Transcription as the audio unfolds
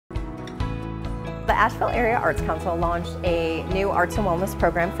The Asheville Area Arts Council launched a new arts and wellness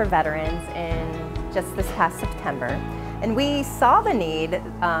program for veterans in just this past September. And we saw the need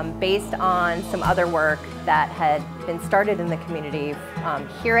based on some other work that had been started in the community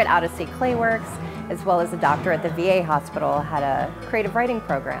here at Out-of-State Clayworks, as well as a doctor at the VA hospital had a creative writing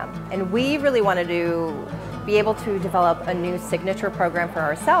program. And we really wanted to be able to develop a new signature program for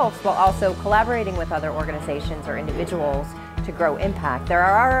ourselves while also collaborating with other organizations or individuals to grow impact. There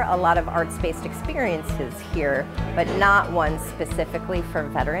are a lot of arts-based experiences here, but not one specifically for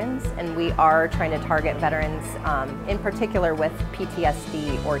veterans, and we are trying to target veterans in particular with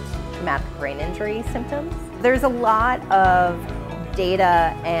PTSD or traumatic brain injury symptoms. There's a lot of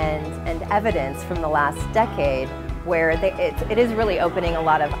data and evidence from the last decade where it is really opening a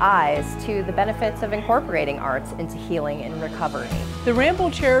lot of eyes to the benefits of incorporating arts into healing and recovery. The Ramble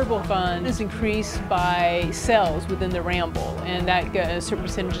Charitable Fund is increased by sales within the Ramble, and a certain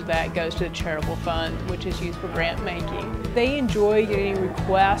percentage of that goes to the charitable fund, which is used for grant making. They enjoy getting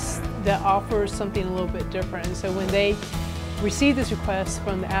requests that offer something a little bit different, and so when they receive this request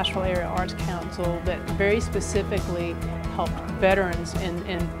from the Asheville Area Arts Council that very specifically helped veterans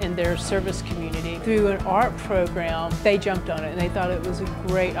in their service community through an art program, they jumped on it and they thought it was a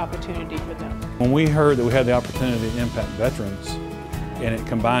great opportunity for them. When we heard that we had the opportunity to impact veterans and it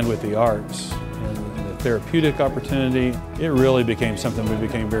combined with the arts and the therapeutic opportunity, it really became something we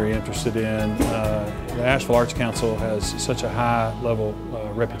became very interested in. The Asheville Arts Council has such a high level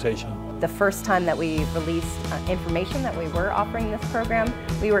reputation. The first time that we released information that we were offering this program,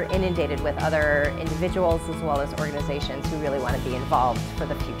 we were inundated with other individuals as well as organizations who really want to be involved for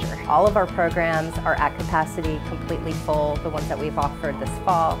the future. All of our programs are at capacity, completely full, the ones that we've offered this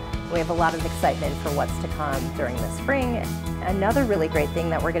fall. We have a lot of excitement for what's to come during the spring. Another really great thing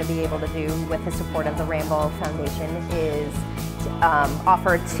that we're going to be able to do with the support of the Ramble Foundation is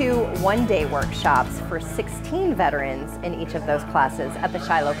offer 2 one-day workshops for 16 veterans in each of those classes at the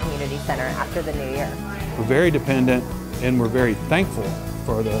Shiloh Community Center after the new year. We're very dependent and we're very thankful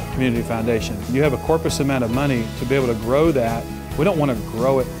for the Community Foundation. You have a corpus amount of money to be able to grow that. We don't want to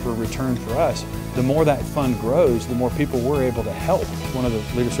grow it for return for us. The more that fund grows, the more people we're able to help. One of the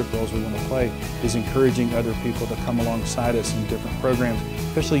leadership roles we want to play is encouraging other people to come alongside us in different programs,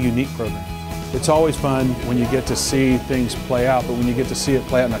 especially unique programs. It's always fun when you get to see things play out, but when you get to see it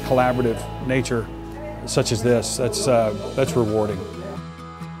play out in a collaborative nature such as this, that's rewarding.